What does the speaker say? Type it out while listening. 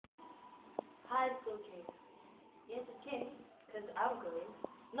I'd still care. Yes, it can, because I'm going,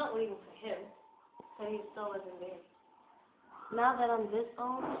 not waiting for him, so he still wasn't there. Now that I'm this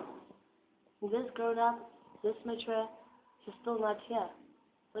old, this grown up, this mature, he's still not here.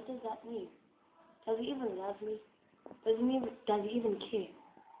 What does that mean? Does he even love me? Does he even care?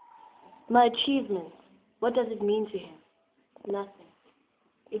 My achievements, what does it mean to him? Nothing.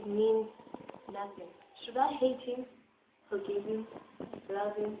 It means nothing. Should I hate him, forgive him,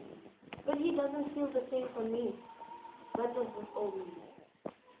 love him? But he doesn't feel the same for me. What does this all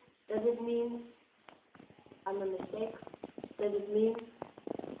mean? Does it mean I'm a mistake? Does it mean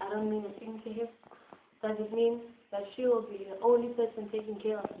I don't mean a thing to him? Does it mean that she will be the only person taking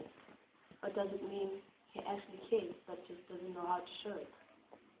care of me? Or does it mean he actually cares but just doesn't know how to show it?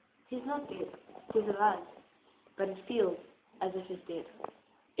 He's not dead. He's alive. But it feels as if he's dead.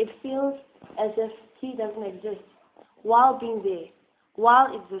 It feels as if he doesn't exist. While being there, while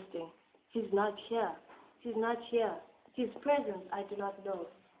existing, he's not here. He's not here. His presence, I do not know.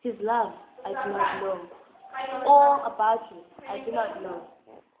 His love, I do not know. All about him, I do not know.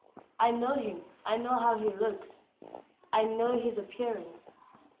 I know him. I know how he looks. I know his appearance.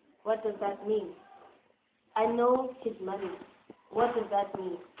 What does that mean? I know his money. What does that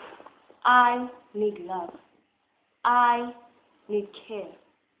mean? I need love. I need care.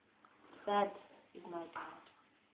 That is my job.